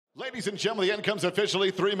Ladies and gentlemen, the end comes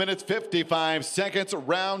officially 3 minutes, 55 seconds.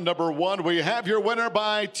 Round number one. We have your winner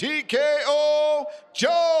by TKO,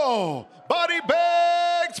 Joe Body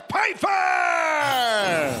Bags Pyfer!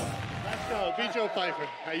 Let's go. Be Joe Pyfer.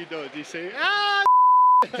 How you doing, DC?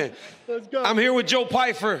 Let's go. I'm here with Joe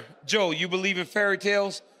Pyfer. Joe, you believe in fairy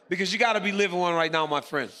tales? Because you got to be living one right now, my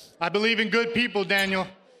friend. I believe in good people, Daniel.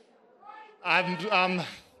 I'm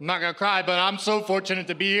not going to cry, but I'm so fortunate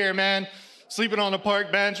to be here, man. Sleeping on a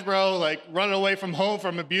park bench, bro, like running away from home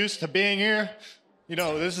from abuse to being here. You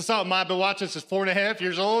know, this is something I've been watching since 4.5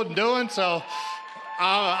 years old and doing, so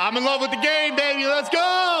I'm in love with the game, baby. Let's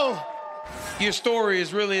go! Your story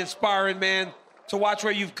is really inspiring, man, to watch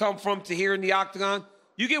where you've come from to here in the Octagon.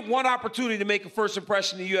 You get one opportunity to make a first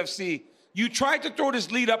impression in the UFC. You tried to throw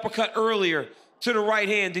this lead uppercut earlier to the right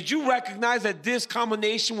hand. Did you recognize that this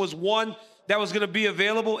combination was one that was going to be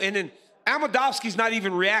available? And then Amedovski's not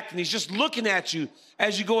even reacting. He's just looking at you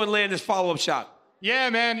as you go and land this follow-up shot.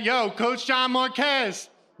 Yeah, man. Yo, Coach John Marquez,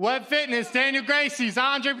 Web Fitness, Daniel Gracie's,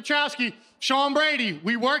 Andre Petrowski, Sean Brady.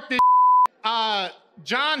 We worked this.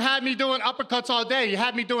 John had me doing uppercuts all day. He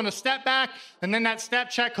had me doing a step back and then that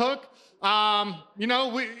step check hook. You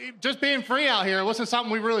know, just being free out here. It wasn't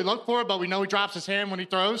something we really looked for, but we know he drops his hand when he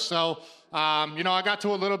throws. So, you know, I got to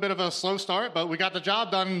a little bit of a slow start, but we got the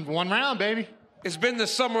job done in one round, baby. It's been the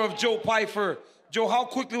summer of Joe Pyfer. Joe, how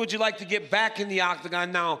quickly would you like to get back in the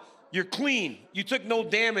Octagon now? You're clean. You took no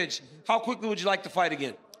damage. How quickly would you like to fight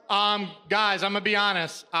again? Guys, I'm going to be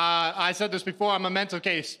honest. I said this before. I'm a mental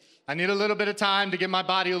case. I need a little bit of time to get my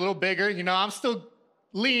body a little bigger. You know, I'm still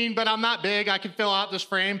lean, but I'm not big. I can fill out this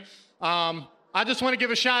frame. I just want to give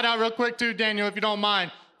a shout out real quick too, Daniel, if you don't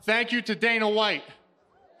mind. Thank you to Dana White.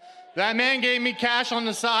 That man gave me cash on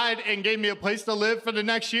the side and gave me a place to live for the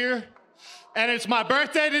next year. And it's my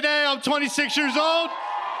birthday today. I'm 26 years old.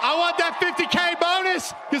 I want that 50K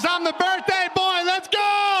bonus because I'm the birthday boy. Let's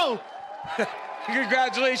go!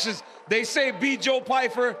 Congratulations. They say be Joe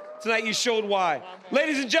Pyfer. Tonight you showed why.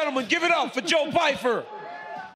 Ladies and gentlemen, give it up for Joe Pyfer.